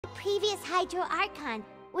The previous Hydro Archon,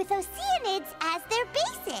 with Oceanids as their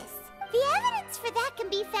basis. The evidence for that can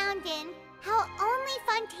be found in how only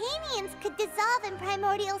Fontanians could dissolve in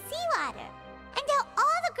primordial seawater, and how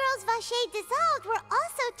all the girls Vacher dissolved were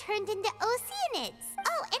also turned into Oceanids.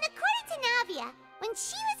 Oh, and according to Navia, when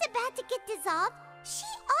she was about to get dissolved, she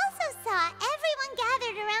also saw everyone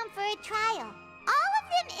gathered around for a trial, all of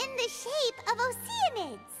them in the shape of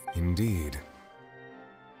Oceanids. Indeed.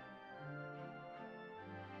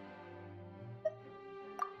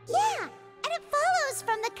 Yeah, and it follows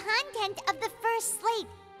from the content of the first slate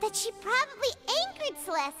that she probably angered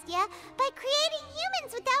Celestia by creating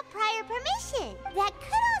humans without prior permission. That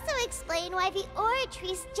could also explain why the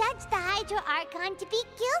Oratrice judged the Hydro Archon to be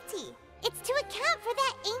guilty. It's to account for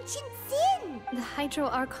that ancient sin. The Hydro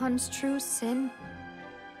Archon's true sin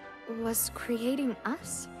was creating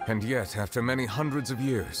us? And yet, after many hundreds of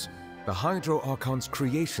years, the Hydro Archon's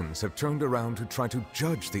creations have turned around to try to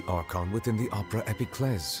judge the Archon within the Opera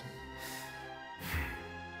Epiclese.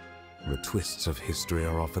 The twists of history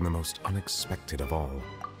are often the most unexpected of all.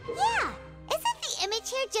 Yeah! Isn't the image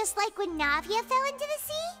here just like when Navia fell into the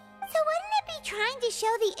sea? So wouldn't it be trying to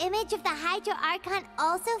show the image of the Hydro Archon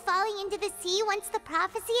also falling into the sea once the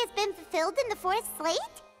prophecy has been fulfilled in the fourth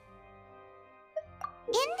slate?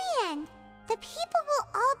 In the end, the people will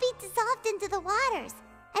all be dissolved into the waters,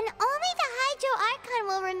 and only the Hydro Archon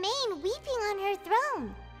will remain weeping on her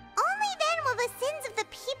throne. Only then will the sins of the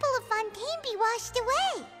people of Fontaine be washed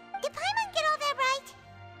away. Did Paimon get all that right?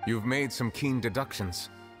 You've made some keen deductions.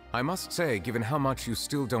 I must say, given how much you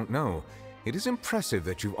still don't know, it is impressive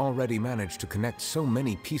that you've already managed to connect so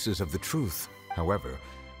many pieces of the truth. However,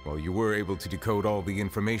 while you were able to decode all the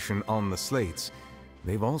information on the slates,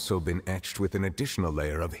 they've also been etched with an additional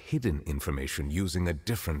layer of hidden information using a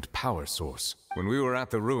different power source. When we were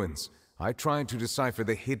at the ruins, I tried to decipher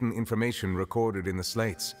the hidden information recorded in the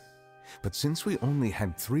slates. But since we only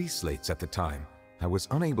had 3 slates at the time, I was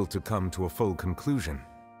unable to come to a full conclusion.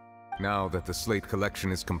 Now that the slate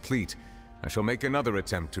collection is complete, I shall make another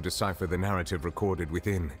attempt to decipher the narrative recorded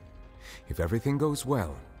within. If everything goes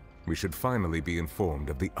well, we should finally be informed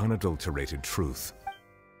of the unadulterated truth.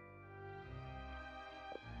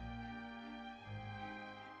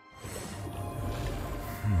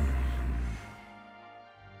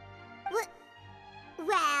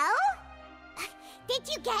 Well? Did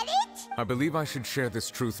you get it? I believe I should share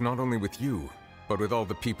this truth not only with you, but with all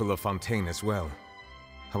the people of Fontaine as well.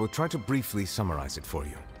 I will try to briefly summarize it for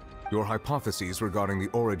you. Your hypotheses regarding the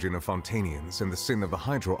origin of Fontanians and the sin of the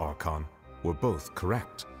Hydro Archon were both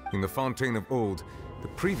correct. In the Fontaine of old, the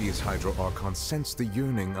previous Hydro Archon sensed the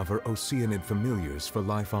yearning of her Oceanid familiars for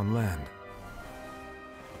life on land.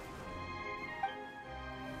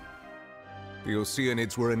 The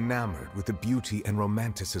Oceanids were enamored with the beauty and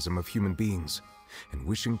romanticism of human beings, and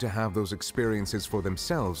wishing to have those experiences for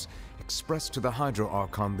themselves, expressed to the Hydro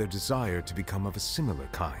Archon their desire to become of a similar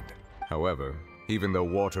kind. However, even though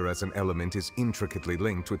water as an element is intricately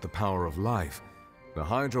linked with the power of life, the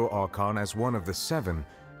Hydro Archon, as one of the 7,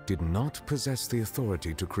 did not possess the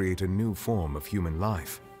authority to create a new form of human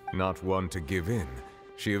life. Not one to give in,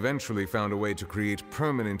 she eventually found a way to create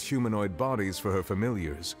permanent humanoid bodies for her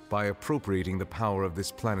familiars by appropriating the power of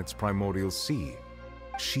this planet's primordial sea.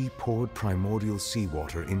 She poured primordial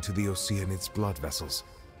seawater into the Oceanids' blood vessels,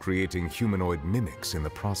 creating humanoid mimics in the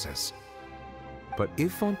process. But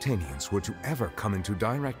if Fontanians were to ever come into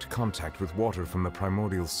direct contact with water from the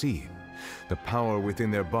primordial sea, the power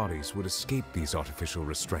within their bodies would escape these artificial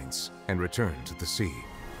restraints and return to the sea.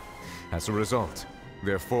 As a result,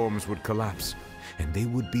 their forms would collapse, and they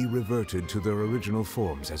would be reverted to their original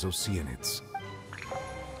forms as Oceanids.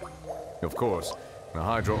 Of course, the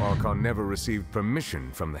Hydro Archon never received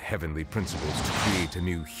permission from the heavenly principles to create a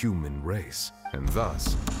new human race, and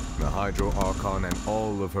thus, the Hydro Archon and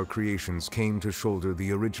all of her creations came to shoulder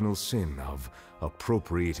the original sin of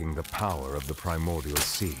appropriating the power of the primordial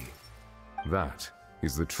sea. That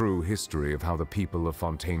is the true history of how the people of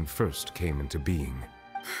Fontaine first came into being.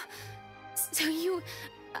 So we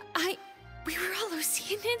were all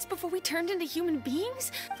Oceanids before we turned into human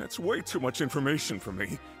beings? That's way too much information for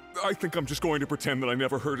me. I think I'm just going to pretend that I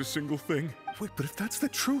never heard a single thing. Wait, but if that's the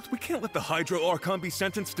truth, we can't let the Hydro Archon be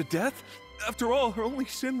sentenced to death. After all, her only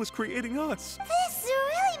sin was creating us. This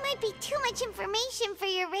really might be too much information for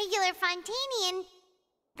your regular Fontanian,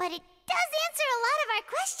 but it does answer a lot of our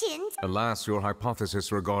questions. Alas, your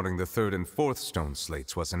hypothesis regarding the 3rd and 4th stone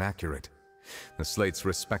slates was inaccurate. The slates'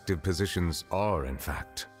 respective positions are, in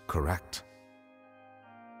fact, correct.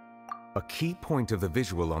 A key point of the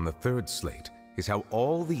visual on the 3rd slate is how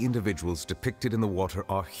all the individuals depicted in the water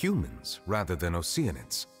are humans rather than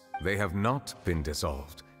Oceanids. They have not been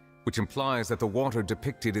dissolved, which implies that the water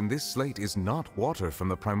depicted in this slate is not water from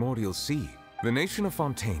the primordial sea. The nation of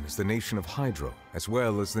Fontaine is the nation of Hydro, as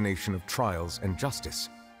well as the nation of trials and justice.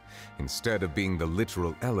 Instead of being the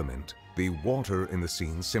literal element, the water in the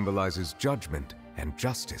scene symbolizes judgment and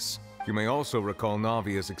justice. You may also recall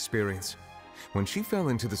Navia's experience. When she fell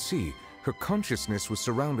into the sea, her consciousness was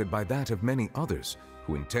surrounded by that of many others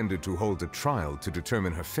who intended to hold a trial to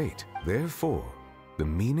determine her fate. Therefore, the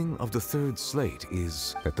meaning of the third slate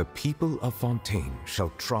is that the people of Fontaine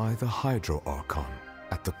shall try the Hydro Archon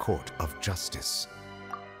at the court of justice.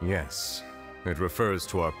 Yes, it refers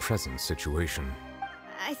to our present situation.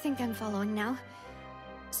 I think I'm following now.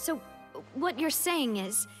 So, what you're saying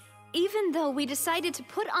is, even though we decided to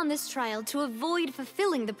put on this trial to avoid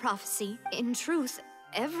fulfilling the prophecy, in truth,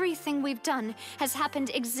 everything we've done has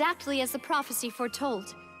happened exactly as the prophecy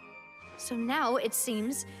foretold. So now, it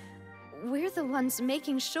seems, we're the ones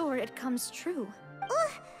making sure it comes true.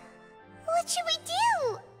 What should we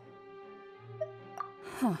do?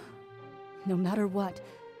 Huh. No matter what,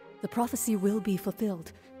 the prophecy will be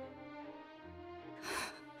fulfilled.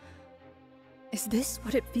 Is this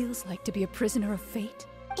what it feels like to be a prisoner of fate?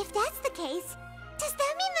 If that's the case, does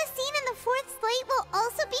that mean the scene in the fourth slate will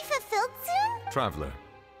also be fulfilled soon? Traveler,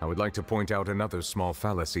 I would like to point out another small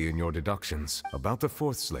fallacy in your deductions about the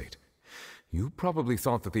fourth slate. You probably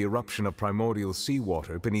thought that the eruption of primordial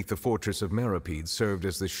seawater beneath the fortress of Meripede served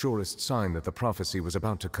as the surest sign that the prophecy was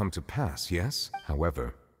about to come to pass, yes?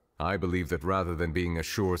 However, I believe that rather than being a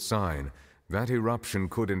sure sign, that eruption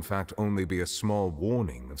could in fact only be a small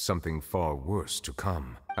warning of something far worse to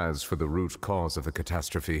come. As for the root cause of the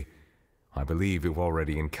catastrophe, I believe you've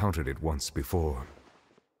already encountered it once before.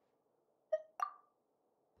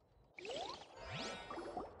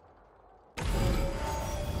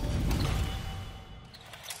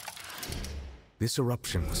 This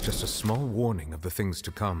eruption was just a small warning of the things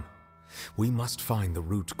to come. We must find the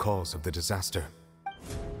root cause of the disaster.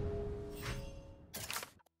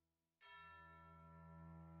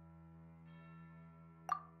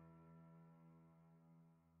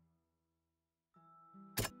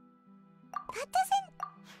 That doesn't...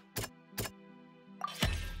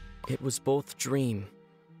 It was both dream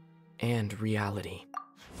and reality.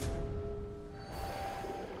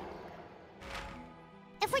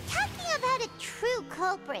 If we're talking about a true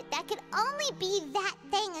culprit, that could only be that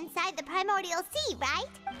thing inside the primordial sea, right?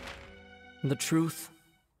 The truth,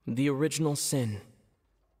 the original sin,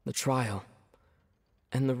 the trial,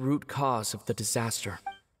 and the root cause of the disaster.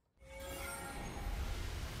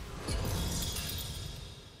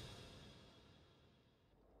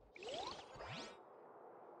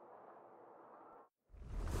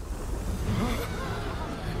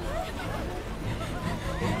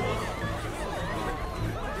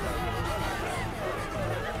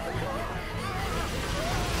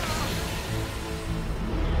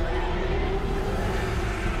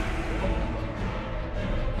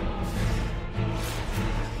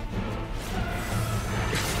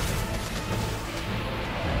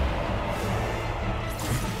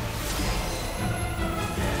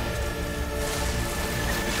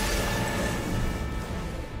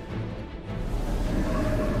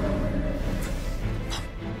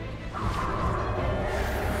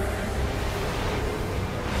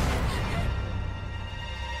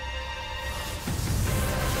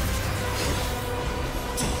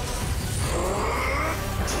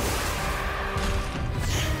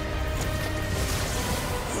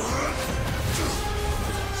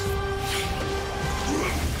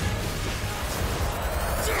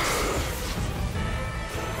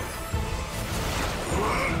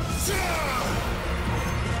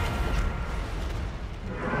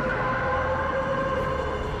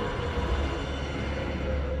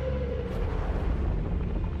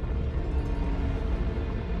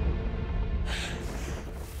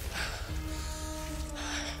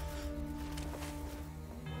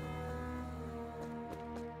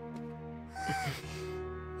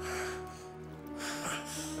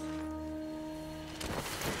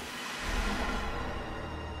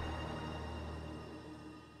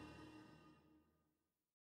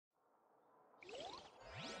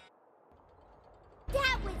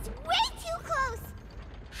 That was way too close!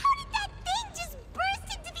 How did that thing just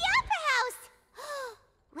burst into the Opera House?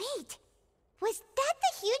 Wait, was that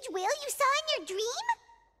the huge whale you saw in your dream?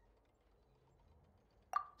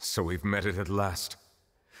 So we've met it at last.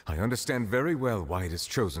 I understand very well why it has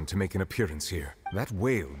chosen to make an appearance here. That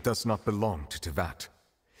whale does not belong to Tevat.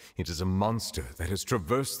 It is a monster that has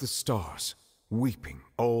traversed the stars, weeping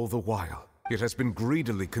all the while. It has been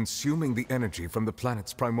greedily consuming the energy from the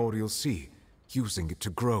planet's primordial sea, using it to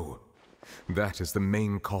grow. That is the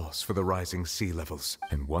main cause for the rising sea levels.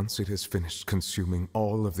 And once it has finished consuming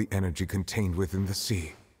all of the energy contained within the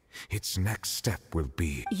sea, its next step will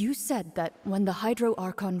be... You said that when the Hydro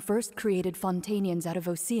Archon first created Fontanians out of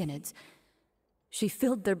Oceanids, she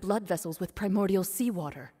filled their blood vessels with primordial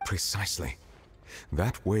seawater. Precisely.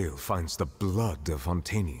 That whale finds the blood of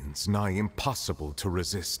Fontanians nigh impossible to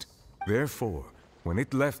resist. Therefore, when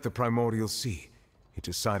it left the primordial sea, it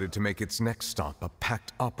decided to make its next stop a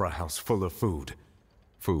packed opera house full of food.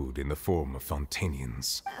 Food in the form of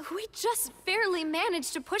Fontanians. We just barely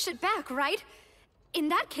managed to push it back, right? In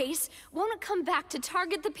that case, won't it come back to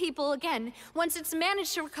target the people again once it's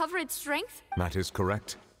managed to recover its strength? That is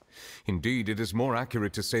correct. Indeed, it is more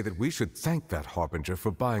accurate to say that we should thank that Harbinger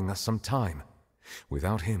for buying us some time.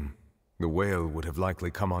 Without him, the whale would have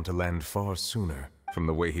likely come onto land far sooner. From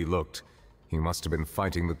the way he looked, he must have been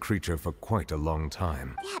fighting the creature for quite a long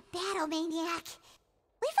time. That battle maniac.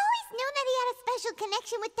 We've always known that he had a special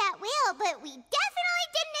connection with that whale, but we definitely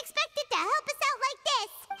didn't expect it to help us out like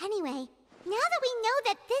this. Anyway, now that we know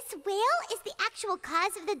that this whale is the actual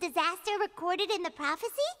cause of the disaster recorded in the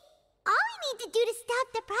prophecy, all we need to do to stop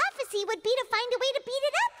the prophecy would be to find a way to beat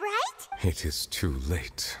it up, right? It is too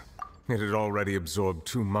late. It had already absorbed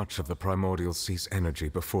too much of the primordial sea's energy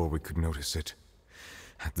before we could notice it.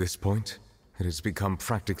 At this point, it has become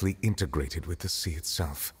practically integrated with the sea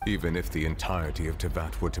itself. Even if the entirety of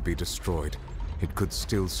Teyvat were to be destroyed, it could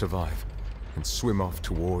still survive and swim off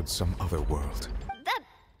towards some other world.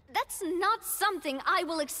 That's not something I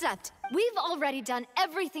will accept. We've already done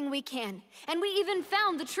everything we can, and we even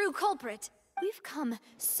found the true culprit. We've come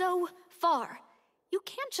so far. You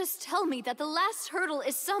can't just tell me that the last hurdle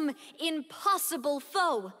is some impossible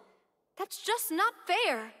foe. That's just not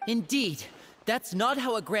fair. Indeed. That's not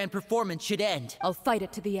how a grand performance should end. I'll fight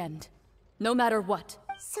it to the end. No matter what.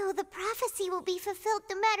 So the prophecy will be fulfilled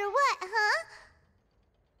no matter what, huh?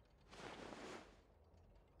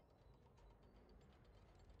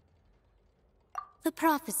 The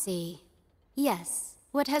prophecy. Yes,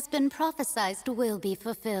 what has been prophesied will be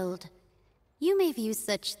fulfilled. You may view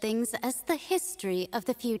such things as the history of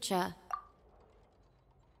the future.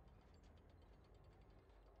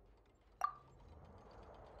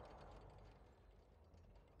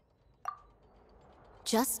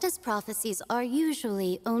 Just as prophecies are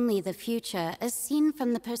usually only the future as seen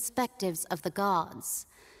from the perspectives of the gods,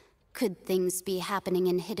 could things be happening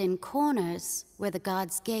in hidden corners where the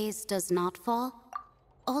gods' gaze does not fall?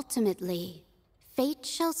 Ultimately, fate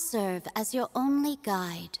shall serve as your only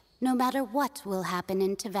guide, no matter what will happen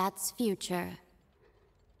in Teyvat's future.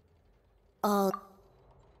 All...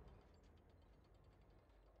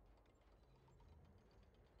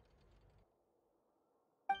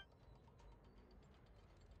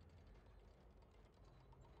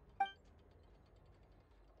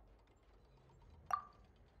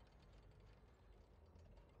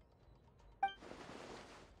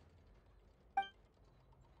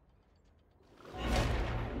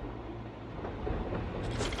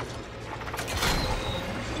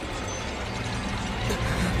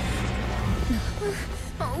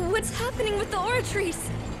 What's happening with the oratories?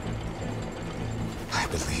 I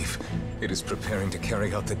believe it is preparing to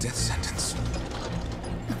carry out the death sentence.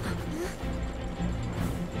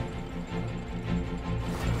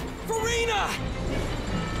 Farina!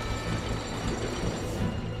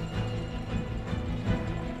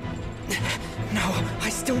 No, I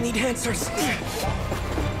still need answers.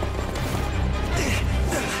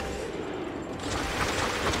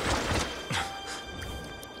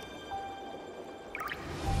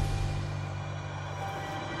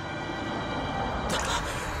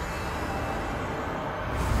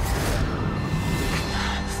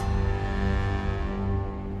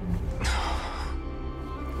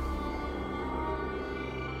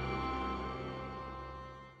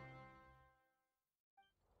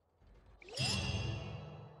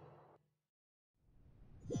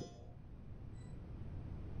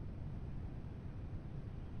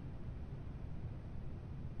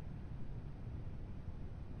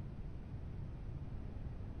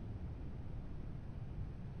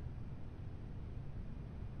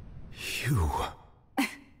 You...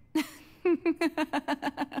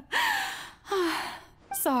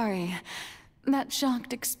 Sorry. That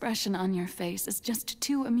shocked expression on your face is just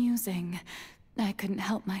too amusing. I couldn't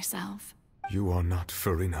help myself. You are not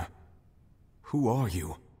Farina. Who are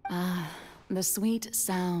you? The sweet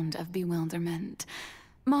sound of bewilderment.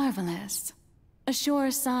 Marvelous. A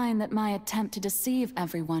sure sign that my attempt to deceive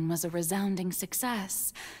everyone was a resounding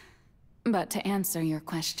success. But to answer your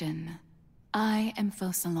question, I am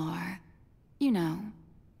Focalor. You know,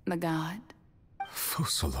 the god.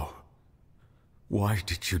 Focalor? Why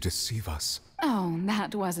did you deceive us? Oh,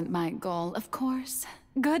 that wasn't my goal, of course.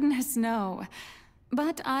 Goodness, no.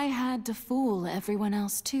 But I had to fool everyone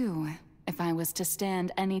else too, if I was to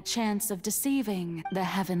stand any chance of deceiving the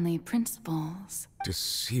heavenly principles.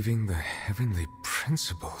 Deceiving the heavenly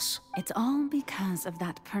principles? It's all because of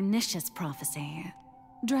that pernicious prophecy.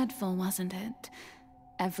 Dreadful, wasn't it?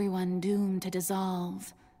 Everyone doomed to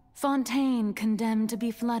dissolve. Fontaine condemned to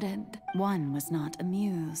be flooded. One was not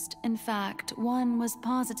amused. In fact, one was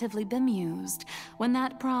positively bemused when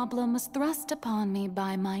that problem was thrust upon me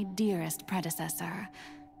by my dearest predecessor.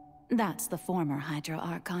 That's the former Hydro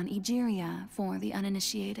Archon Egeria for the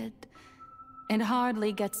uninitiated. It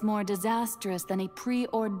hardly gets more disastrous than a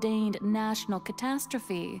preordained national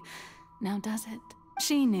catastrophe, now does it?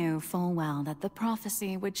 She knew full well that the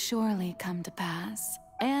prophecy would surely come to pass.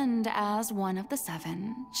 And as one of the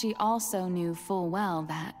seven, she also knew full well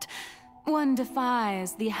that one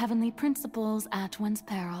defies the heavenly principles at one's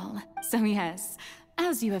peril. So yes,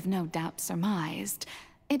 as you have no doubt surmised,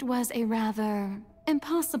 it was a rather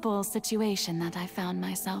impossible situation that I found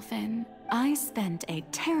myself in. I spent a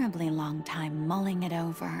terribly long time mulling it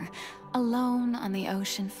over, alone on the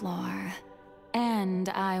ocean floor. And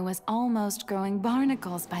I was almost growing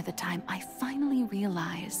barnacles by the time I finally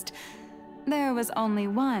realized there was only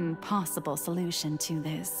one possible solution to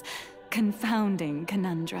this confounding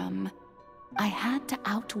conundrum. I had to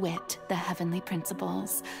outwit the heavenly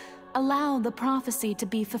principles, allow the prophecy to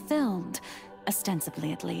be fulfilled,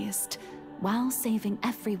 ostensibly at least, while saving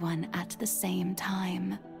everyone at the same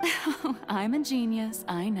time. I'm a genius,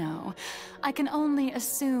 I know. I can only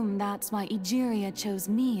assume that's why Egeria chose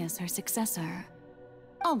me as her successor.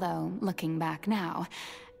 Although, looking back now,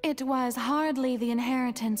 it was hardly the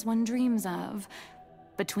inheritance one dreams of.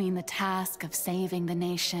 Between the task of saving the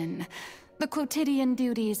nation, the quotidian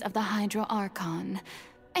duties of the Hydro Archon,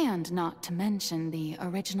 and not to mention the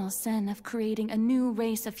original sin of creating a new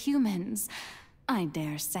race of humans, I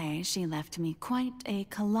dare say she left me quite a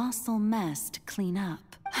colossal mess to clean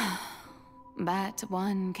up. But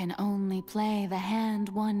one can only play the hand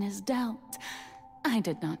one is dealt. I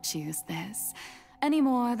did not choose this, any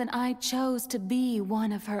more than I chose to be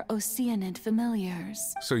one of her Oceanid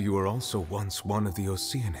familiars. So you were also once one of the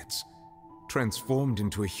Oceanids, transformed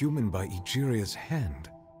into a human by Egeria's hand?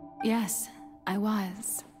 Yes, I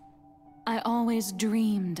was. I always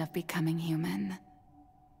dreamed of becoming human.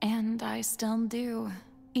 And I still do,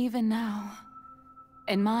 even now.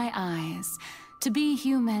 In my eyes, to be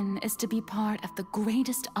human is to be part of the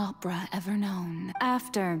greatest opera ever known.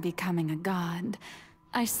 After becoming a god,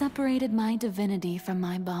 I separated my divinity from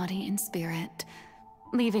my body and spirit,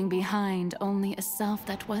 leaving behind only a self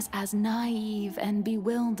that was as naive and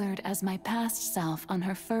bewildered as my past self on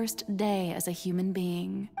her first day as a human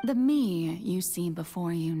being. The me you see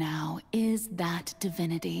before you now is that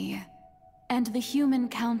divinity. And the human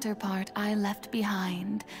counterpart I left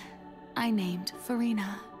behind, I named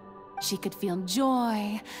Farina. She could feel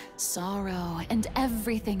joy, sorrow, and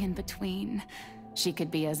everything in between. She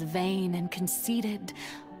could be as vain and conceited,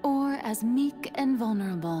 or as meek and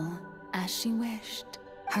vulnerable as she wished.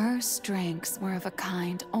 Her strengths were of a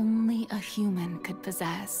kind only a human could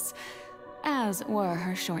possess, as were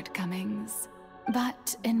her shortcomings.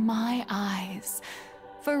 But in my eyes,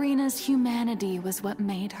 Farina's humanity was what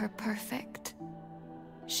made her perfect.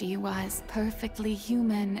 She was perfectly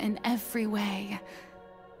human in every way.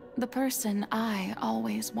 The person I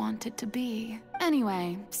always wanted to be.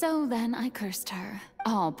 Anyway, so then I cursed her.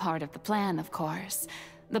 All part of the plan, of course.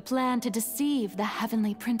 The plan to deceive the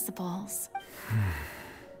heavenly principles.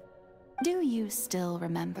 Do you still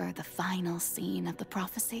remember the final scene of the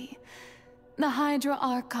prophecy? The Hydra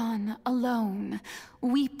Archon, alone,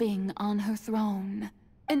 weeping on her throne.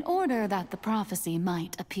 In order that the prophecy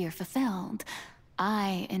might appear fulfilled,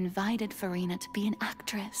 I invited Farina to be an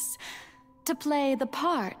actress, to play the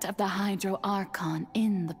part of the Hydro Archon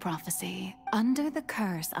in the prophecy, under the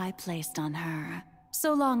curse I placed on her.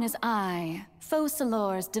 So long as I,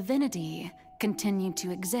 Focalor's divinity, continued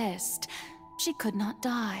to exist, she could not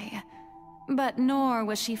die. But nor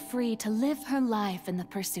was she free to live her life in the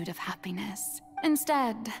pursuit of happiness.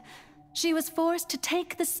 Instead, she was forced to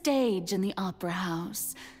take the stage in the opera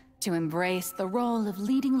house, to embrace the role of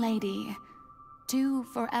leading lady, to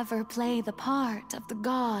forever play the part of the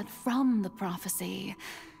god from the prophecy,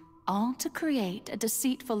 all to create a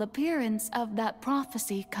deceitful appearance of that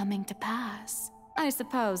prophecy coming to pass. I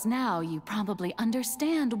suppose now you probably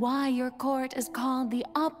understand why your court is called the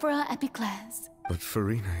Opera Epiclese. But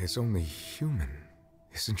Farina is only human,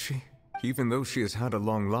 isn't she? Even though she has had a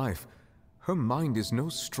long life, her mind is no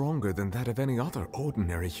stronger than that of any other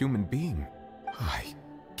ordinary human being. I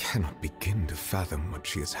cannot begin to fathom what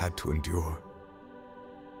she has had to endure.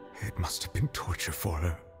 It must have been torture for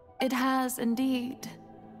her. It has indeed.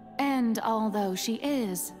 And although she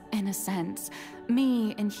is, in a sense,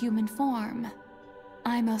 me in human form,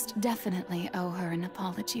 I most definitely owe her an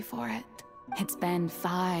apology for it. It's been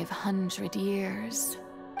 500 years,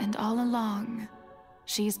 and all along,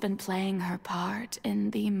 she's been playing her part in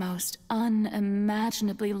the most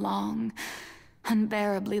unimaginably long,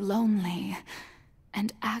 unbearably lonely,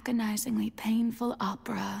 and agonizingly painful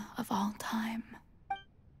opera of all time.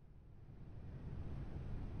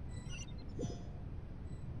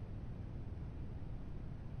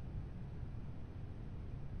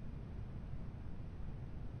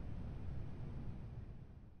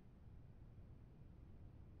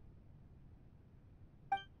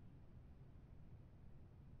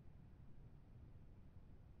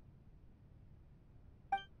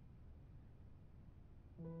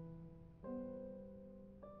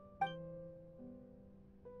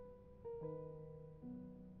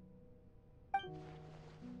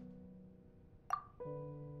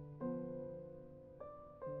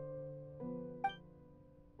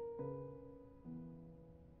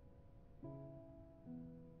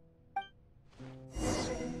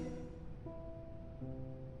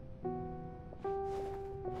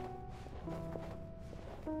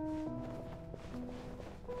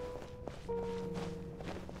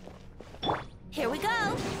 Here we go!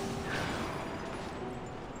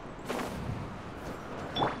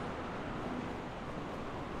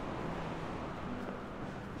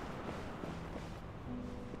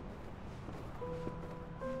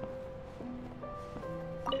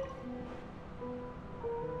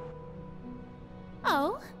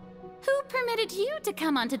 Oh? Who permitted you to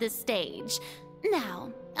come onto the stage?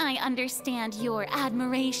 Now, I understand your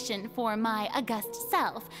admiration for my august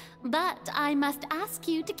self, but I must ask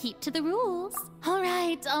you to keep to the rules. All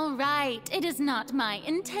right. It is not my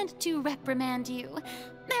intent to reprimand you.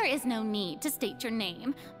 There is no need to state your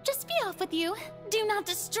name. Just be off with you. Do not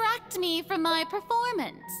distract me from my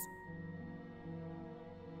performance.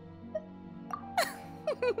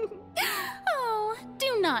 Oh,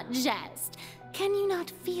 do not jest. Can you not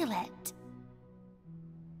feel it?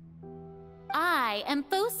 I am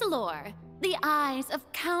Focalor. The eyes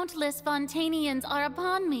of countless Fontanians are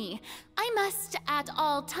upon me. I must, at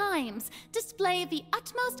all times, display the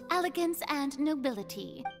utmost elegance and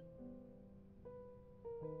nobility.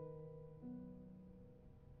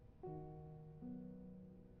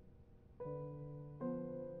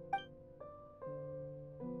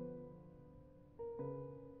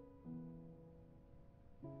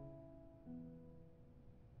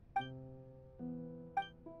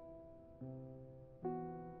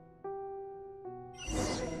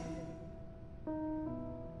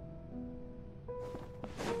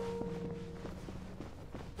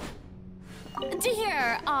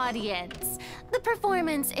 Dear audience, the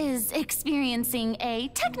performance is experiencing a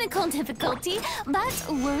technical difficulty, but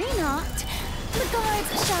worry not. The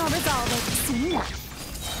guards shall resolve it soon enough.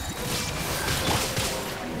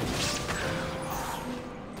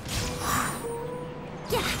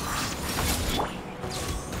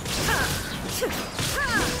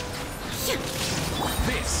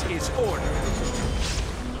 This is order.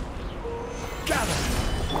 Gather!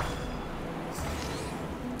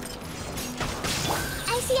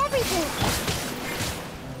 I see everything!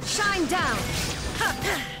 Shine down!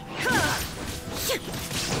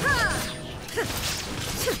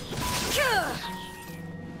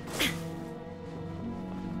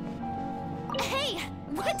 Hey,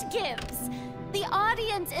 what gives? The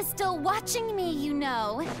audience is still watching me, you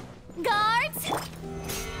know. Guards?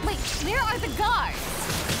 Wait, where are the guards?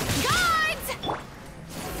 Guards!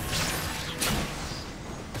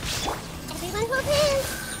 Everyone hold hands!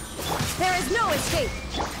 There is no escape!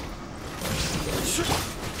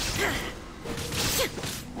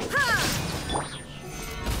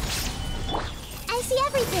 I see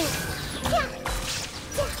everything!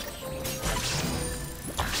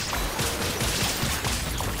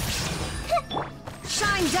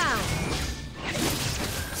 Shine down!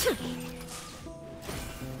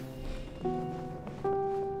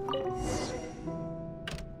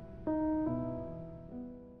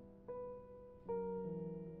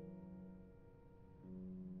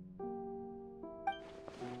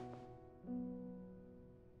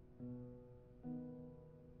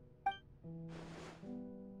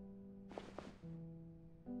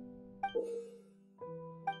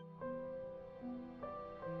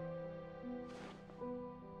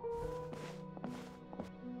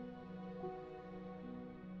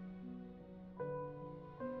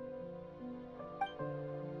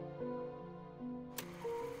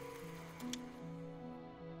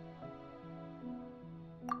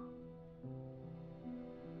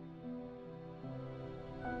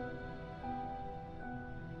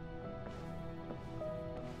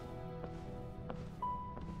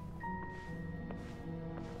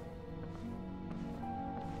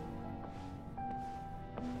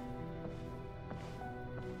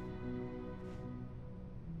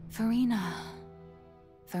 Farina.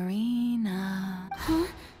 Farina. Huh?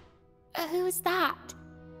 Who's that?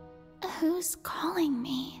 Who's calling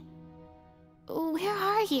me? Where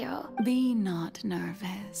are you? Be not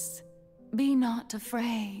nervous. Be not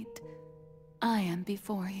afraid. I am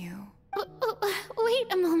before you.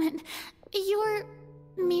 Wait a moment. You're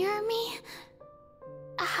near me?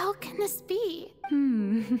 How can this be?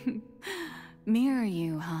 Mirror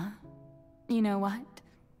you, huh? You know what?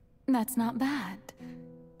 That's not bad.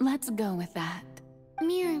 Let's go with that.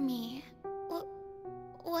 Mirror me?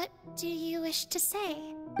 What do you wish to say?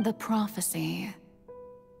 The prophecy.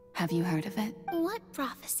 Have you heard of it? What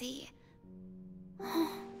prophecy?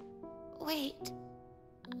 Wait.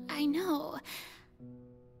 I know.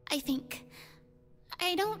 I think.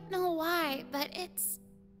 I don't know why, but it's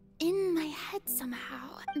in my head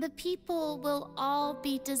somehow. The people will all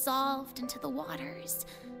be dissolved into the waters,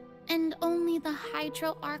 and only the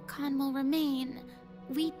Hydro Archon will remain,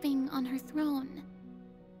 weeping on her throne.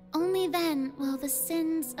 Only then will the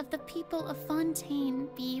sins of the people of Fontaine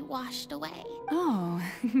be washed away. Oh,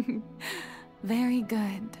 very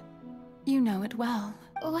good. You know it well.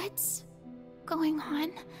 What's going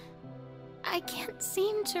on? I can't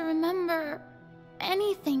seem to remember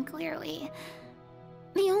anything clearly.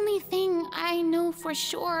 The only thing I know for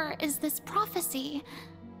sure is this prophecy.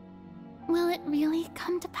 Will it really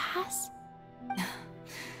come to pass?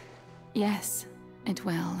 Yes, it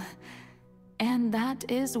will. And that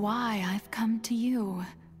is why I've come to you.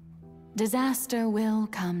 Disaster will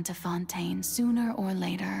come to Fontaine sooner or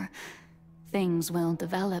later. Things will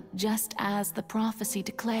develop just as the prophecy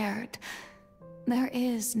declared. There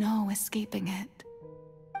is no escaping it.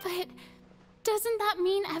 But doesn't that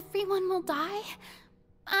mean everyone will die?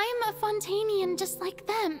 I'm a Fontainian just like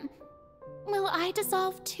them. Will I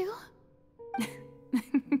dissolve too?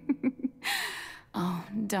 Oh,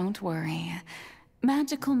 don't worry.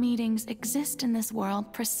 Magical meetings exist in this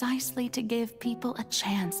world precisely to give people a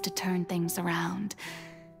chance to turn things around.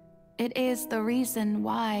 It is the reason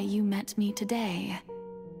why you met me today.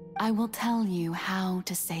 I will tell you how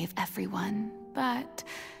to save everyone, but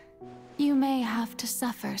you may have to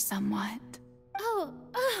suffer somewhat. Oh,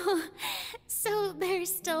 so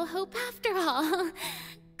there's still hope after all.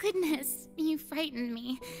 Goodness, you frightened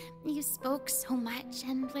me. You spoke so much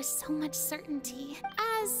and with so much certainty.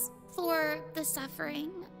 As for the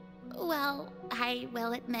suffering, well, I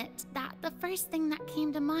will admit that the first thing that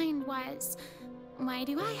came to mind was, why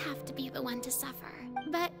do I have to be the one to suffer?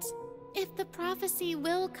 But if the prophecy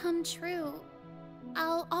will come true,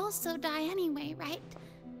 I'll also die anyway, right?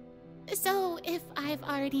 So if I've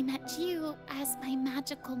already met you as my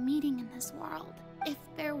magical meeting in this world, if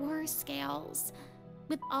there were scales,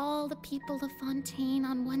 with all the people of Fontaine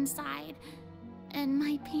on one side and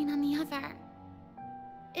my pain on the other,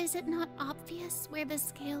 is it not obvious where the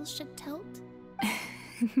scales should tilt?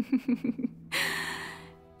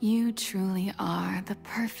 You truly are the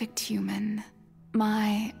perfect human.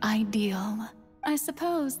 My ideal. I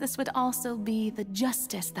suppose this would also be the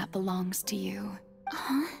justice that belongs to you.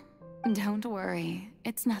 Huh? Don't worry,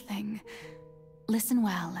 it's nothing. Listen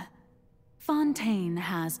well. Fontaine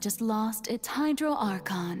has just lost its Hydro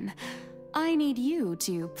Archon. I need you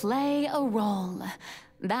to play a role.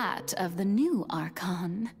 That of the new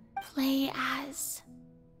Archon. Play as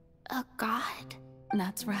a god?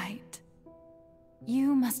 That's right.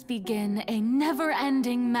 You must begin a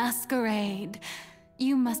never-ending masquerade.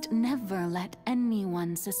 You must never let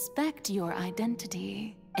anyone suspect your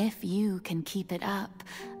identity. If you can keep it up,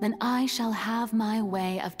 then I shall have my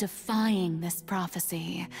way of defying this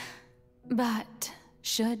prophecy. But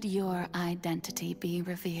should your identity be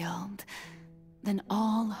revealed, then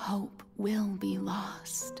all hope will be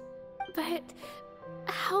lost. But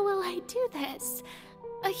how will I do this?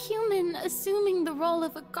 A human assuming the role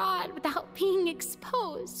of a god without being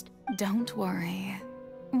exposed. Don't worry.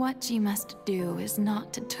 What you must do is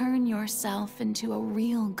not to turn yourself into a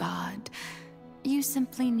real god. You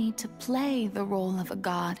simply need to play the role of a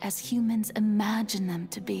god as humans imagine them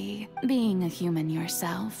to be. Being a human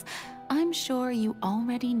yourself, I'm sure you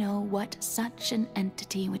already know what such an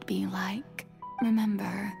entity would be like.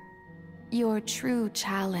 Remember, your true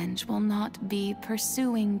challenge will not be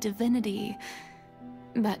pursuing divinity,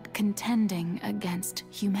 but contending against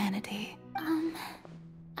humanity.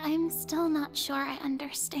 I'm still not sure I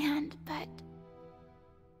understand, but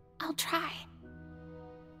I'll try.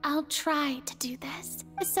 I'll try to do this.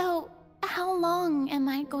 So, how long am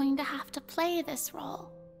I going to have to play this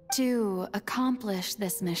role? To accomplish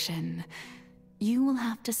this mission, you will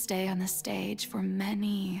have to stay on the stage for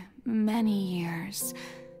many, many years.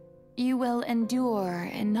 You will endure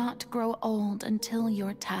and not grow old until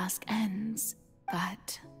your task ends.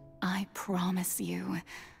 But I promise you,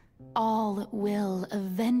 all will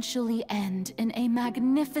eventually end in a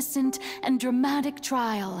magnificent and dramatic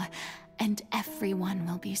trial, and everyone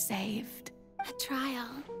will be saved. A trial?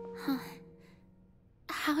 Huh.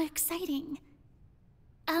 How exciting.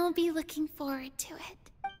 I'll be looking forward to it.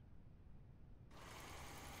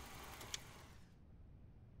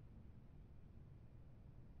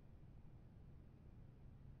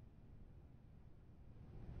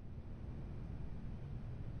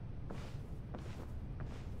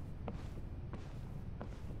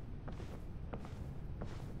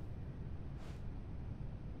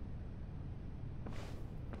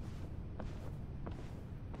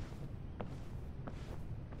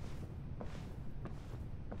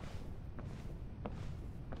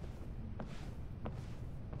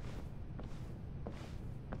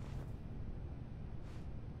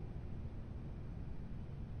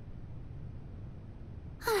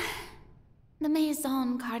 The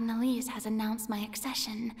Maison Cardinalise has announced my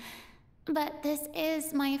accession, but this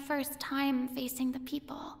is my first time facing the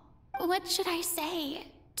people. What should I say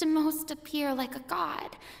to most appear like a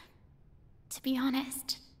god? To be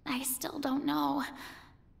honest, I still don't know.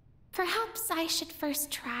 Perhaps I should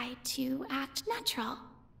first try to act natural.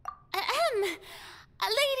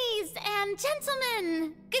 Ladies and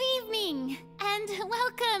gentlemen, good evening, and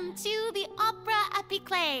welcome to the Opera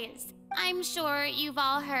Epiclese. I'm sure you've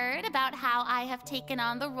all heard about how I have taken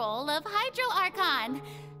on the role of Hydro Archon.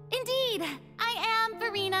 Indeed, I am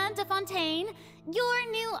Verena de Fontaine,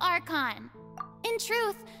 your new Archon. In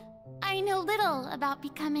truth, I know little about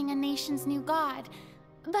becoming a nation's new god,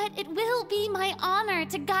 but it will be my honor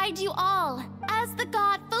to guide you all. As the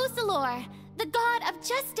god Focalor, the god of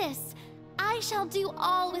justice, I shall do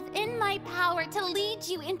all within my power to lead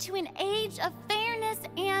you into an age of fairness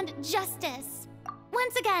and justice.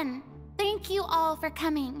 Once again, thank you all for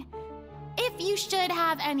coming. If you should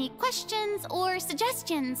have any questions or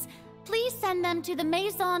suggestions, please send them to the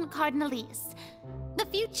Maison Cardinalise. The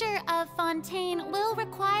future of Fontaine will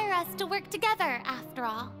require us to work together, after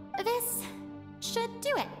all. This should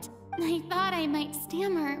do it. I thought I might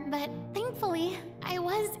stammer, but thankfully, I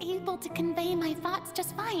was able to convey my thoughts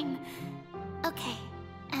just fine. Okay,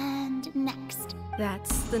 and next.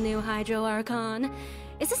 That's the new Hydro Archon.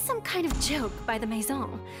 Is this some kind of joke by the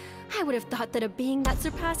Maison? I would have thought that a being that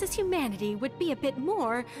surpasses humanity would be a bit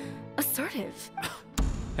more assertive.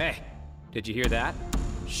 Hey, did you hear that?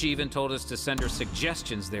 She even told us to send her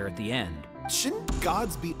suggestions there at the end. Shouldn't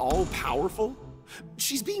gods be all-powerful?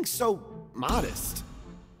 She's being so modest.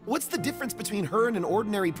 What's the difference between her and an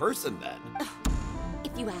ordinary person, then?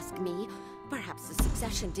 If you ask me, perhaps the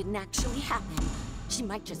succession didn't actually happen. She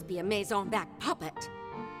might just be a Maison-backed puppet.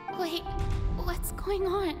 Wait, what's going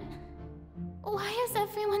on? Why is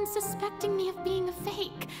everyone suspecting me of being a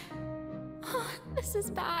fake? Oh, this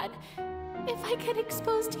is bad. If I get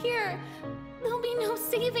exposed here, there'll be no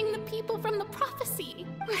saving the people from the prophecy.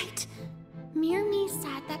 Right. Mirmi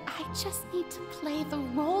said that I just need to play the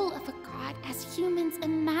role of a god as humans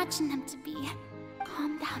imagine them to be.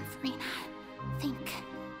 Calm down, Verena.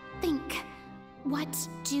 Think. What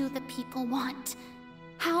do the people want?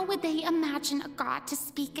 How would they imagine a god to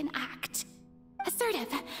speak and act?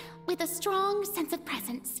 Assertive, with a strong sense of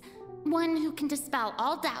presence. One who can dispel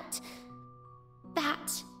all doubt.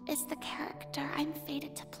 That is the character I'm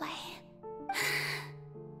fated to play.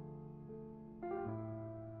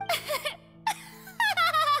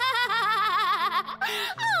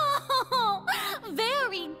 Oh,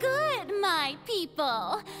 very good, my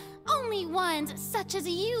people. Only ones such as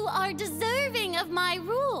you are deserving of my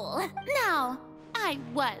rule. Now, I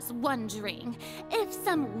was wondering, if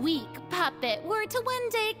some weak puppet were to one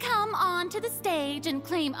day come onto the stage and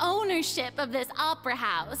claim ownership of this opera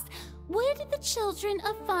house, would the children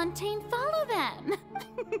of Fontaine follow them?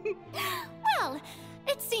 Well,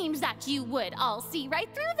 it seems that you would all see right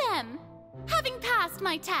through them. Having passed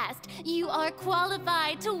my test, you are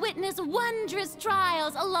qualified to witness wondrous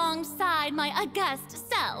trials alongside my august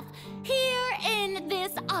self, here in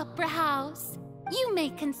this opera house. You may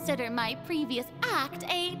consider my previous act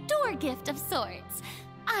a door gift of sorts.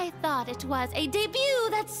 I thought it was a debut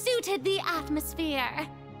that suited the atmosphere.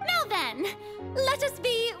 Now then, let us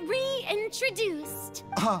be reintroduced.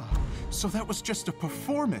 Ah, so that was just a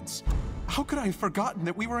performance. How could I have forgotten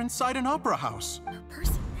that we were inside an opera house? A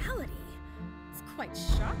personality? It's quite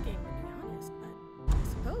shocking, to be honest, but I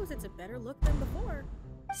suppose it's a better look than before.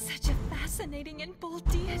 Such a fascinating and bold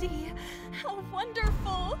deity. How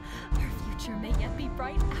wonderful! Our future may yet be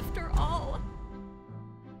bright after all.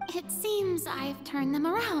 It seems I've turned them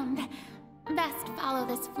around. Best follow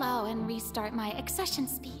this flow and restart my accession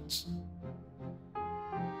speech.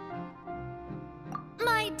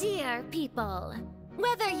 My dear people,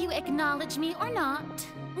 whether you acknowledge me or not,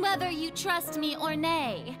 whether you trust me or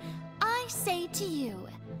nay, I say to you,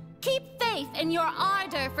 keep faith in your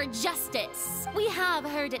ardor for justice. We have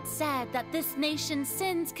heard it said that this nation's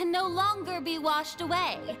sins can no longer be washed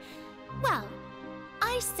away. Well,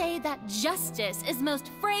 I say that justice is most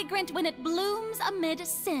fragrant when it blooms amid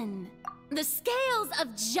sin. The scales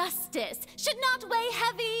of justice should not weigh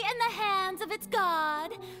heavy in the hands of its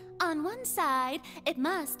God. On one side, it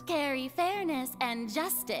must carry fairness and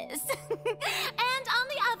justice. And on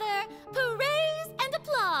the other, praise and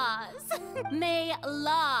applause. May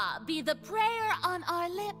law be the prayer on our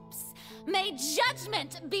lips. May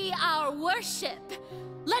judgment be our worship.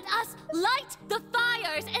 Let us light the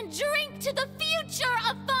fires and drink to the future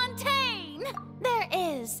of Fontaine. There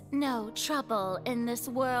is no trouble in this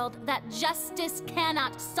world that justice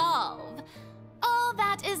cannot solve. All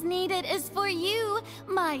that is needed is for you,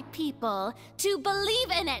 my people, to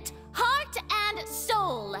believe in it, heart and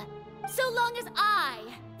soul. So long as I,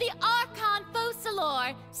 the Archon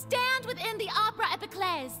Focalor, stand within the Opera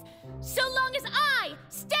Epiclese, so long as I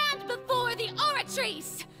stand before the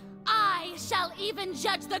Oratrice, I shall even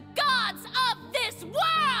judge the gods of this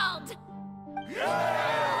world!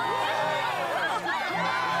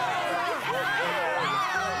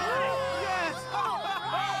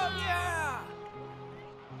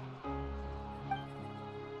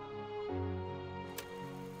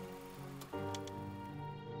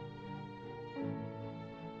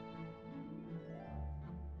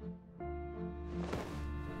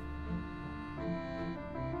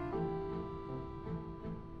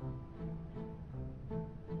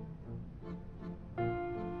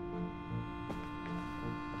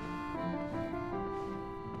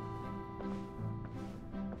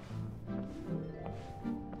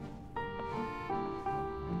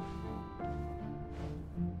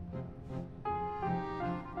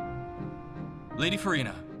 Lady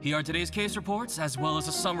Farina, here are today's case reports, as well as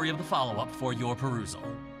a summary of the follow-up for your perusal.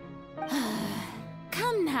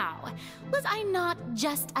 Come now, was I not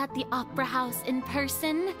just at the Opera House in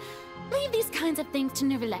person? Leave these kinds of things to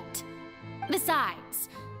Neuvillette. Besides,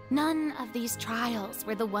 none of these trials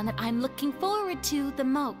were the one that I'm looking forward to the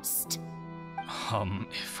most.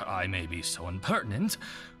 If I may be so impertinent,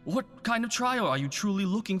 what kind of trial are you truly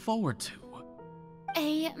looking forward to?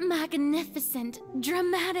 A magnificent,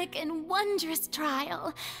 dramatic, and wondrous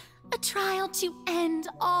trial. A trial to end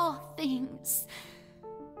all things.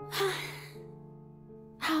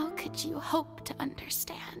 How could you hope to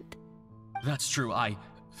understand? That's true. I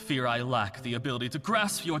fear I lack the ability to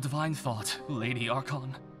grasp your divine thought, Lady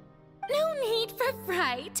Archon. No need for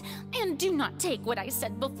fright, and do not take what I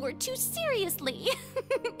said before too seriously.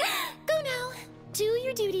 Go now, do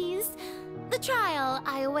your duties. The trial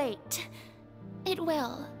I await. It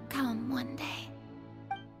will come one day.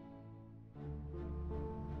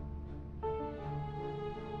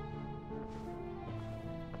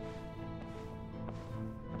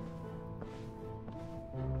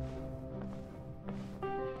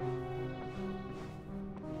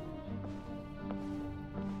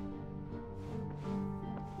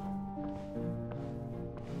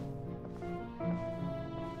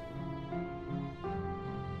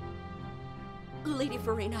 Lady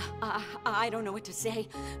Farina, I don't know what to say.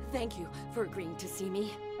 Thank you for agreeing to see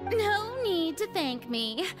me. No need to thank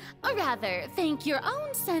me. Or rather, thank your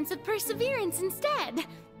own sense of perseverance instead.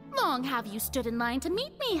 Long have you stood in line to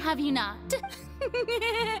meet me, have you not?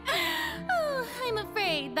 Oh, I'm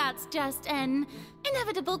afraid that's just an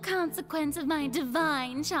inevitable consequence of my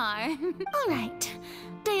divine charm. All right,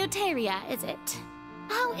 Deoteria, is it?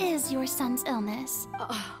 How is your son's illness?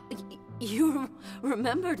 You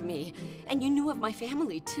remembered me, and you knew of my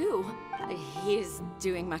family, too. He is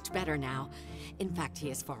doing much better now. In fact,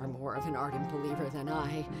 he is far more of an ardent believer than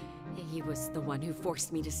I. He was the one who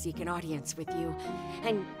forced me to seek an audience with you,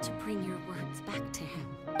 and to bring your words back to him.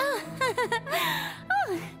 Oh,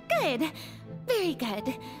 good. Very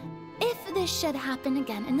good. If this should happen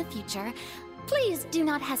again in the future, please do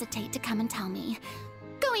not hesitate to come and tell me.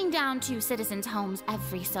 Going down to citizens' homes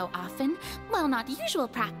every so often, while not usual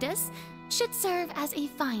practice, should serve as a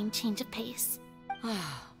fine change of pace.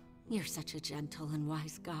 Ah, you're such a gentle and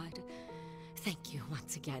wise god. Thank you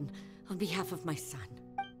once again, on behalf of my son.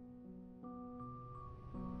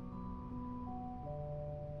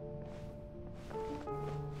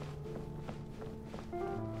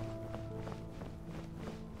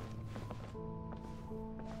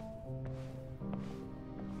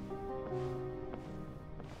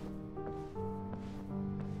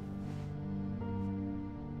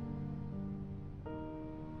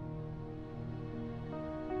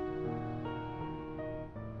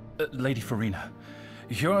 Lady Farina,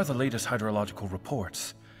 here are the latest hydrological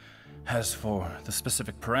reports. As for the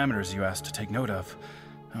specific parameters you asked to take note of,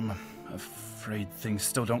 I'm afraid things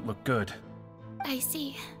still don't look good. I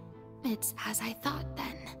see. It's as I thought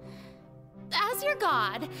then. As your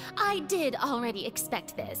god, I did already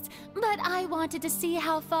expect this, but I wanted to see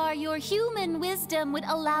how far your human wisdom would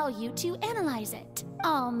allow you to analyze it.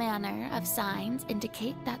 All manner of signs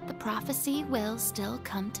indicate that the prophecy will still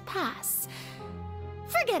come to pass.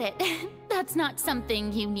 Forget it. That's not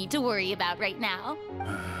something you need to worry about right now.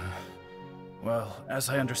 Well, as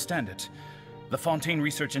I understand it, the Fontaine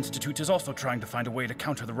Research Institute is also trying to find a way to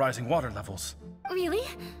counter the rising water levels. Really?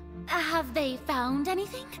 Have they found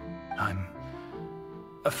anything? I'm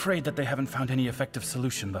afraid that they haven't found any effective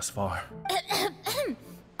solution thus far.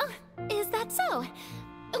 Oh, is that so?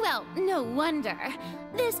 Well, no wonder.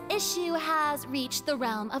 This issue has reached the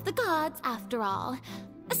realm of the gods, after all.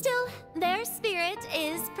 Still, their spirit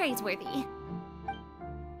is praiseworthy.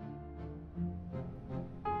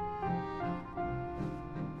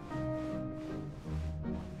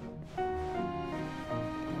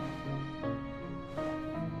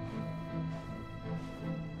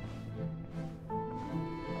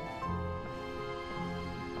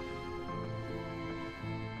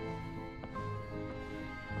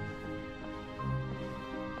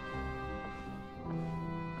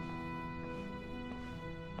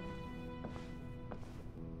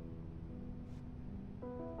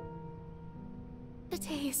 The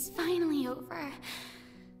day is finally over.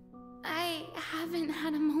 I haven't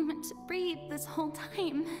had a moment to breathe this whole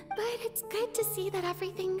time, but it's good to see that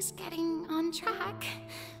everything's getting on track.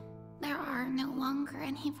 There are no longer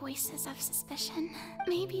any voices of suspicion.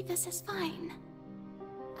 Maybe this is fine.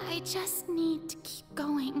 I just need to keep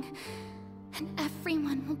going, and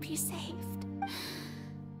everyone will be saved.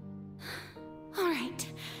 All right,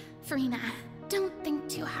 Farina, don't think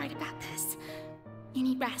too hard about this. You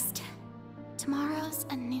need rest. Tomorrow's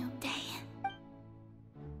a new day.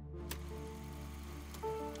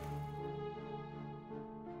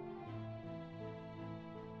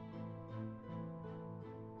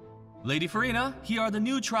 Lady Farina, here are the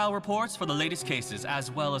new trial reports for the latest cases,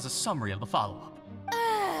 as well as a summary of the follow-up.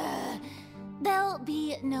 There'll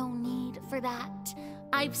be no need for that.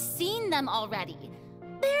 I've seen them already.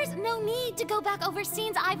 There's no need to go back over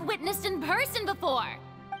scenes I've witnessed in person before.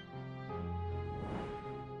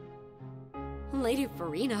 Lady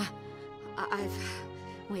Farina, I've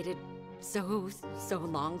waited so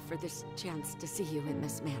long for this chance to see you in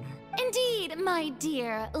this manner. Indeed, my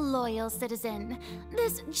dear, loyal citizen.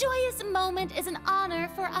 This joyous moment is an honor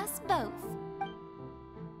for us both.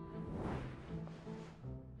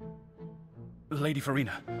 Lady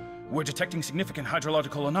Farina, we're detecting significant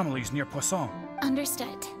hydrological anomalies near Poisson.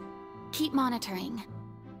 Understood. Keep monitoring.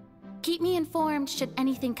 Keep me informed should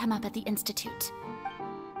anything come up at the Institute.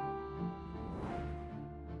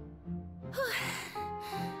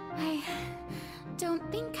 I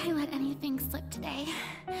don't think I let anything slip today.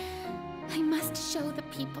 I must show the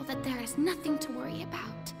people that there is nothing to worry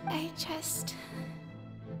about. I just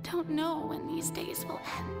don't know when these days will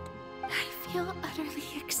end. I feel utterly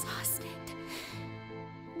exhausted.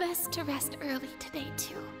 Best to rest early today,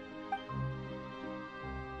 too.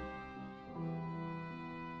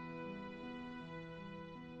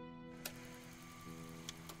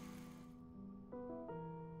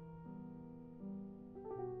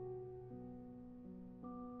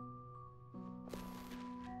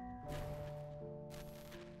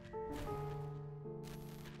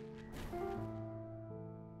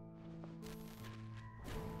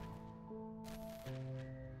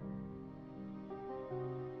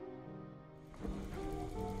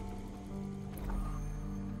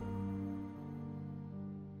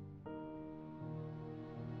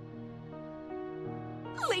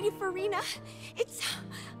 Lady Farina, it's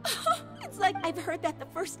like I've heard that the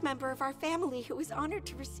first member of our family who was honored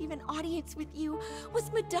to receive an audience with you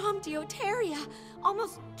was Madame Dioteria,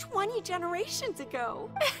 almost 20 generations ago.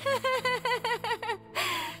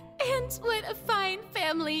 And what a fine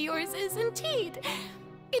family yours is indeed.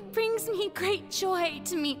 It brings me great joy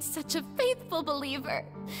to meet such a faithful believer,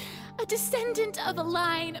 a descendant of a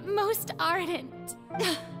line most ardent.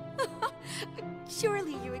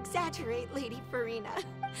 Surely you exaggerate, Lady Farina.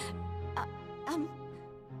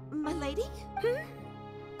 My lady?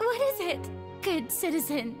 What is it, good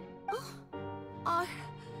citizen? Oh,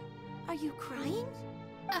 are you crying?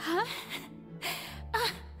 Uh-huh.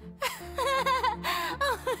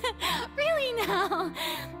 Really now?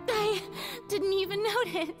 I didn't even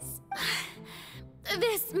notice.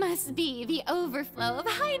 This must be the overflow of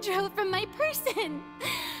hydro from my person.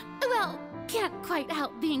 Well, can't quite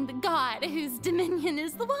help being the god whose dominion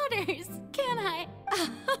is the waters, can I?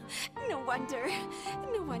 No wonder.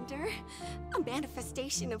 No wonder. A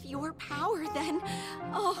manifestation of your power, then.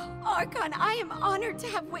 Oh, Archon, I am honored to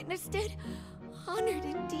have witnessed it. Honored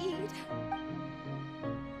indeed.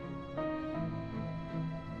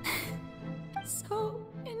 So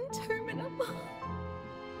interminable.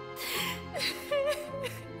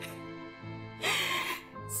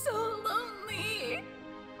 So lonely.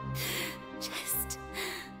 Just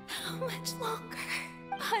how much longer?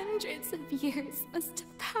 Hundreds of years must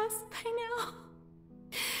have passed by now.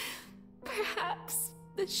 Perhaps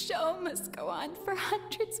the show must go on for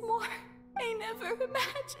hundreds more. I never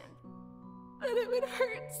imagined that it would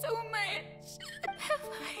hurt so much. Have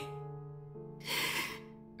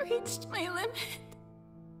I reached my limit?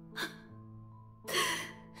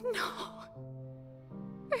 No.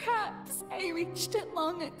 Perhaps I reached it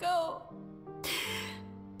long ago.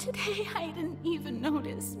 Today I didn't even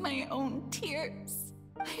notice my own tears.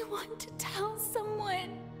 I want to tell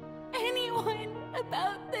someone, anyone,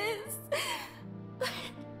 about this. But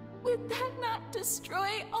would that not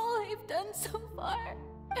destroy all I've done so far?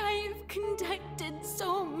 I've conducted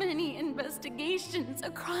so many investigations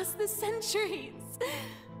across the centuries.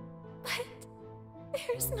 But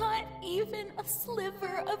there's not even a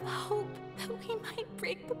sliver of hope that we might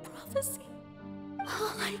break the prophecy.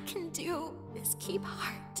 All I can do is keep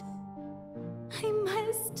heart. I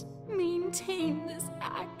must maintain this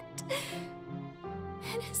act.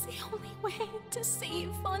 It is the only way to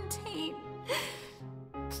save Fontaine.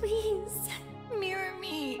 Please, mirror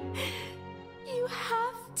me. You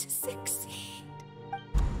have to succeed.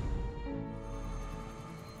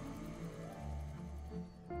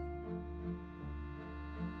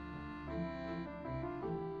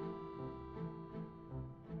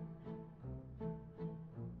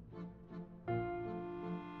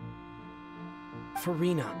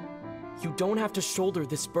 Farina, you don't have to shoulder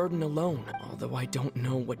this burden alone, although I don't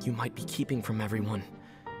know what you might be keeping from everyone.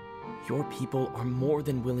 Your people are more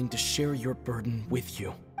than willing to share your burden with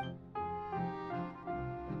you.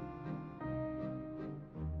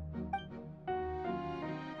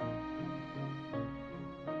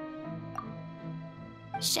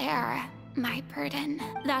 Share my burden.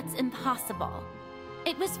 That's impossible.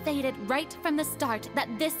 It was fated right from the start that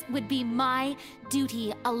this would be my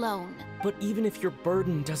duty alone. But even if your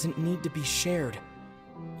burden doesn't need to be shared,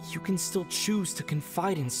 you can still choose to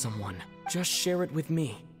confide in someone. Just share it with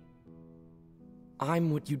me.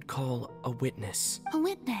 I'm what you'd call a witness. A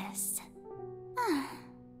witness?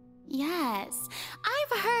 Yes.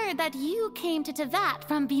 I've heard that you came to Tevat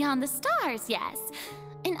from beyond the stars, yes.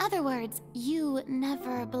 In other words, you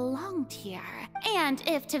never belonged here. And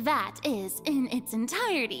if Tevat is, in its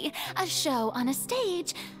entirety, a show on a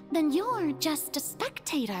stage, then you're just a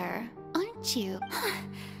spectator, aren't you?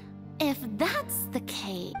 If that's the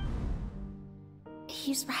case...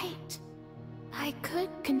 He's right. I could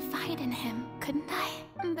confide in him, couldn't I?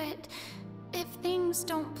 But if things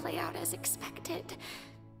don't play out as expected,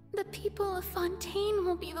 the people of Fontaine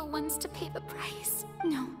will be the ones to pay the price.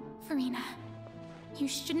 No, Farina. You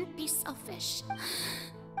shouldn't be selfish.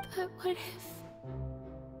 But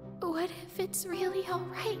what if it's really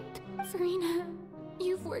alright? Farina,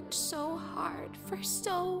 you've worked so hard for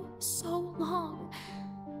so long.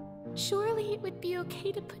 Surely it would be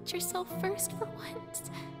okay to put yourself first for once.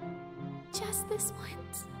 Just this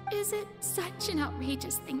once. Is it such an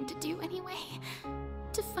outrageous thing to do anyway?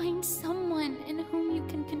 To find someone in whom you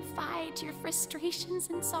can confide your frustrations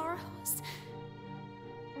and sorrows?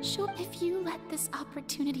 Sure, if you let this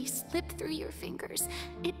opportunity slip through your fingers,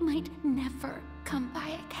 it might never come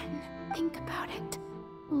by again. Think about it.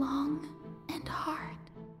 Long and hard.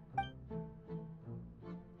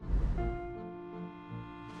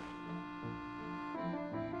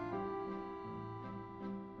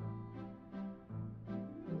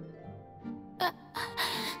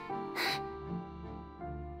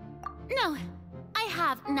 No, I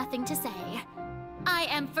have nothing to say. I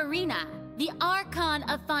am Farina, the Archon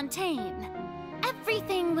of Fontaine.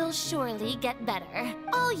 Everything will surely get better.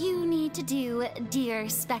 All you need to do, dear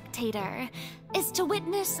spectator, is to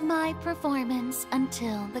witness my performance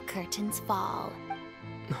until the curtains fall.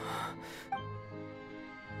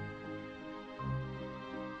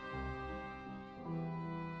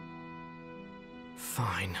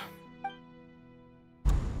 Fine.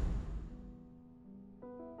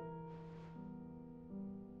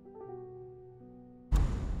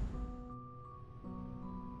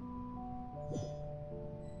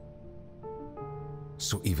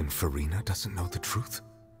 So even Farina doesn't know the truth?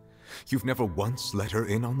 You've never once let her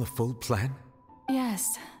in on the full plan?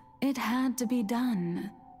 Yes, it had to be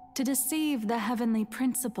done. To deceive the heavenly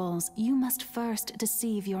principles, you must first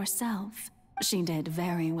deceive yourself. She did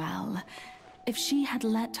very well. If she had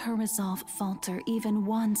let her resolve falter even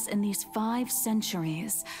once in these 5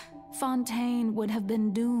 centuries, Fontaine would have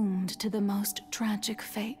been doomed to the most tragic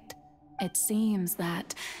fate. It seems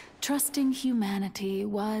that trusting humanity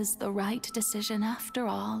was the right decision after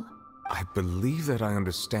all. I believe that I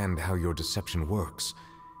understand how your deception works,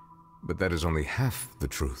 but that is only half the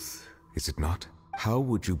truth, is it not? How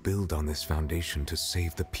would you build on this foundation to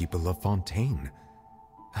save the people of Fontaine?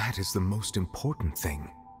 That is the most important thing.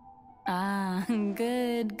 Ah,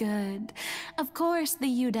 good. Of course, the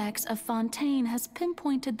Iudex of Fontaine has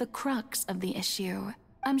pinpointed the crux of the issue.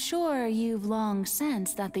 I'm sure you've long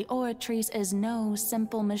sensed that the Oratrice is no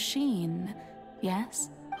simple machine, yes?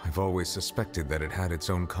 I've always suspected that it had its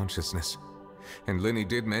own consciousness. And Lenny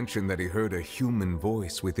did mention that he heard a human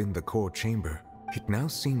voice within the core chamber. It now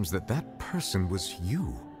seems that that person was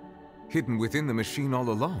you, hidden within the machine all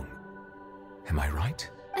along. Am I right?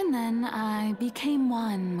 And then I became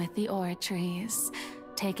one with the Oratrice,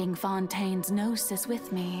 taking Fontaine's gnosis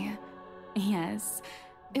with me. Yes,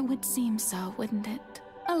 it would seem so, wouldn't it?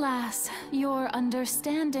 Alas, your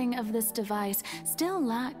understanding of this device still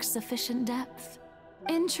lacks sufficient depth.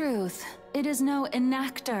 In truth, it is no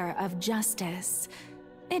enactor of justice.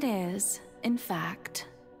 It is, in fact,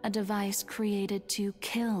 a device created to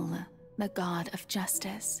kill the god of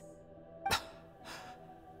justice.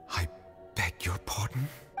 I beg your pardon?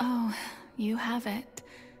 Oh, you have it.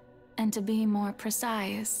 And to be more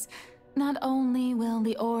precise, not only will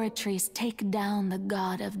the Oratrice take down the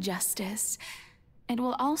god of justice, it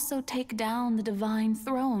will also take down the divine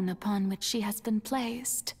throne upon which she has been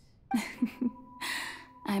placed.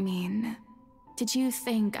 I mean, did you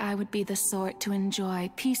think I would be the sort to enjoy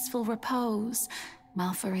peaceful repose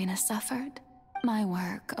while Farina suffered? My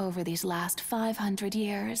work over these last 500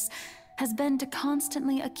 years has been to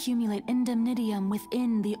constantly accumulate indemnitium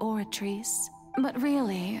within the Oratrice. But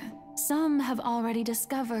really, some have already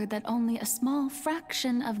discovered that only a small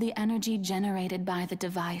fraction of the energy generated by the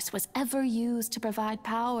device was ever used to provide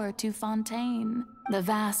power to Fontaine. The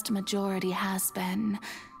vast majority had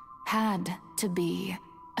to be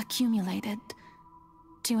accumulated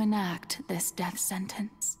to enact this death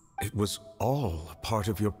sentence. It was all a part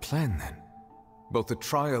of your plan then? Both the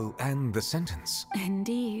trial and the sentence?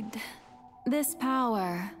 Indeed. This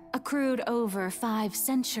power, accrued over 5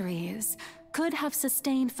 centuries, could have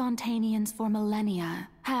sustained Fontainians for millennia,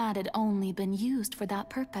 had it only been used for that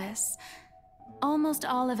purpose. Almost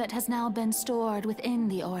all of it has now been stored within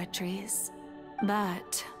the Oratrice.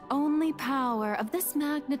 But only power of this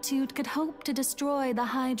magnitude could hope to destroy the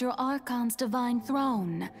Hydro Archon's divine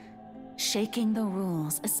throne, shaking the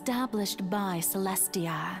rules established by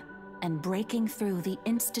Celestia, and breaking through the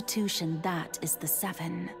institution that is the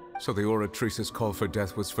Seven. So the Oratrice's call for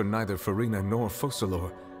death was for neither Farina nor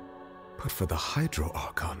Focalor, but for the Hydro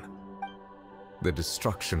Archon. The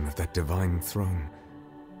destruction of that divine throne.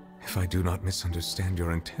 If I do not misunderstand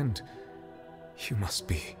your intent, you must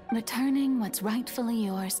be... returning what's rightfully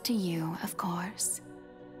yours to you, of course.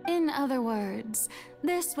 In other words,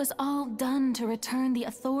 this was all done to return the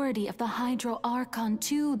authority of the Hydro Archon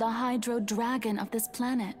to the Hydro Dragon of this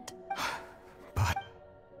planet. But...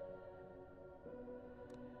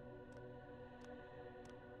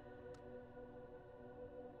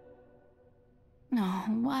 Oh,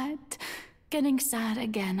 what? Getting sad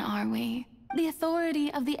again, are we? The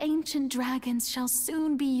authority of the ancient dragons shall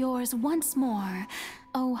soon be yours once more,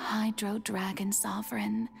 O Hydro Dragon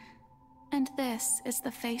Sovereign. And this is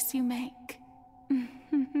the face you make.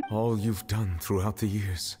 All you've done throughout the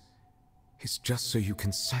years is just so you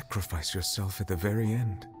can sacrifice yourself at the very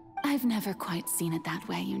end. I've never quite seen it that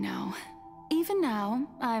way, you know. Even now,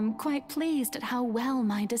 I'm quite pleased at how well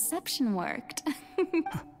my deception worked.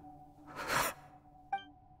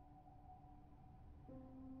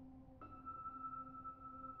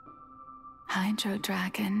 Hydro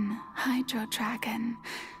Dragon,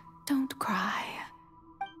 don't cry.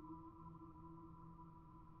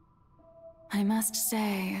 I must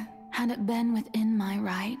say, had it been within my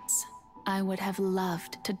rights, I would have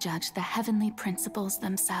loved to judge the heavenly principles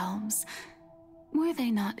themselves. Were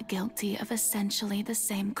they not guilty of essentially the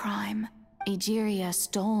same crime? Egeria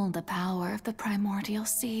stole the power of the primordial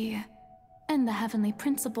sea, and the heavenly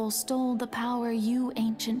principles stole the power you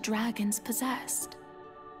ancient dragons possessed.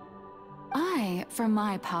 I, for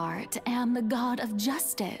my part, am the god of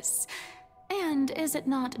justice. And is it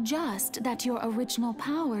not just that your original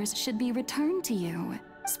powers should be returned to you?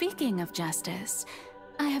 Speaking of justice,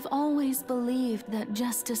 I have always believed that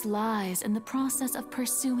justice lies in the process of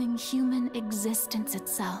pursuing human existence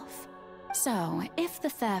itself. So, if the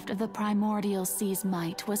theft of the primordial sea's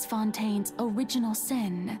might was Fontaine's original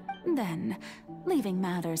sin, then, leaving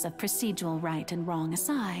matters of procedural right and wrong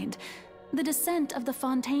aside, the descent of the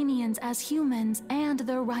Fontanians as humans and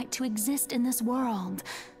their right to exist in this world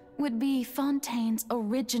would be Fontaine's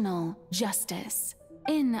original justice.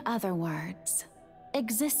 In other words,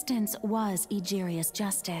 existence was Egeria's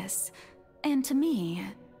justice, and to me,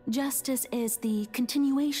 justice is the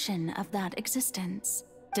continuation of that existence,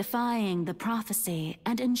 defying the prophecy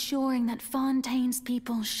and ensuring that Fontaine's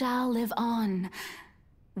people shall live on.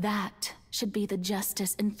 That should be the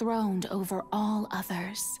justice enthroned over all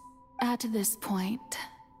others. At this point,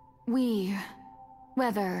 we,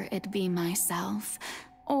 whether it be myself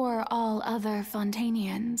or all other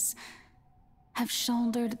Fontanians, have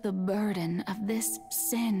shouldered the burden of this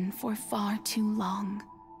sin for far too long.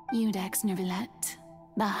 Iudex Neuvillette,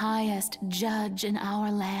 the highest judge in our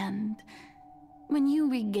land, when you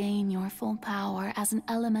regain your full power as an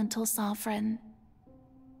elemental sovereign,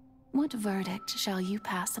 what verdict shall you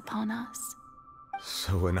pass upon us?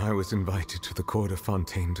 So when I was invited to the court of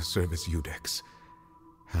Fontaine to serve as Iudex,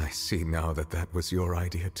 I see now that that was your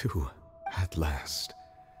idea too. At last.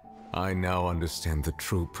 I now understand the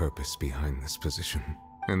true purpose behind this position.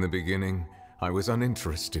 In the beginning, I was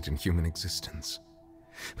uninterested in human existence.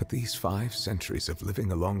 But these 5 centuries of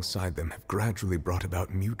living alongside them have gradually brought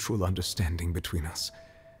about mutual understanding between us.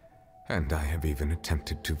 And I have even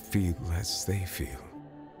attempted to feel as they feel.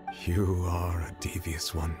 You are a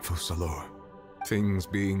devious one, Focalors. Things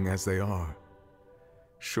being as they are,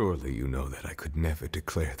 surely you know that I could never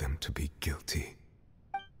declare them to be guilty.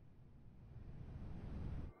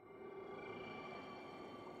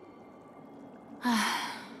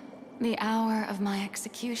 The hour of my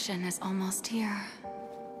execution is almost here.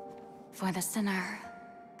 For the sinner,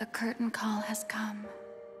 the curtain call has come.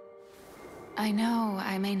 I know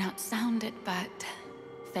I may not sound it, but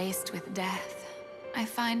faced with death, I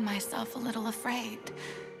find myself a little afraid.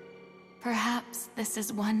 Perhaps this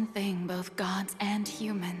is one thing both gods and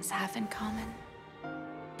humans have in common.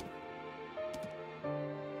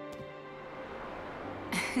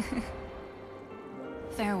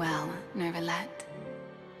 Farewell, Neuvillette.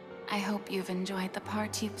 I hope you've enjoyed the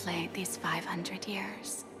part you played these 500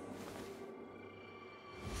 years.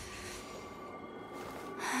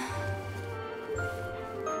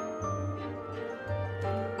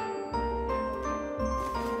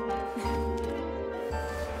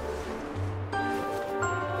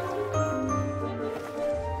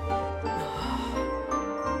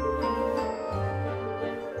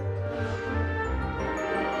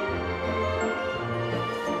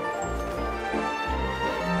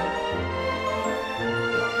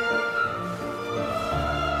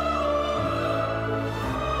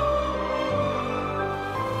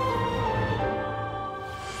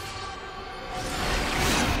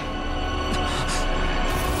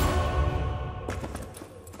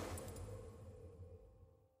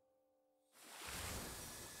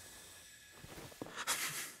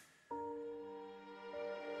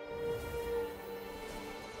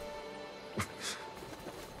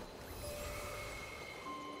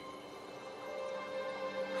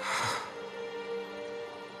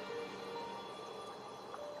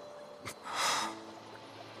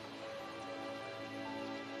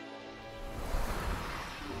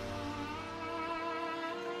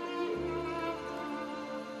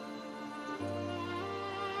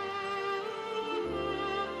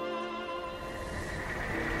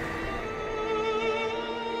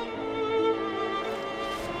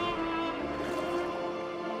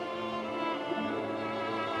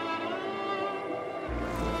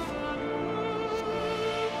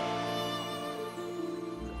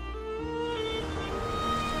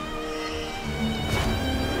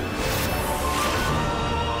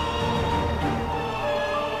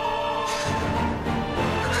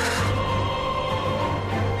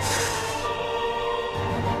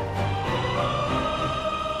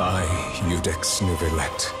 I, Iudex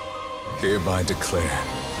Neuvillette, hereby declare,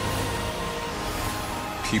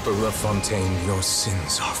 people of Fontaine, your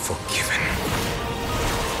sins are forgiven.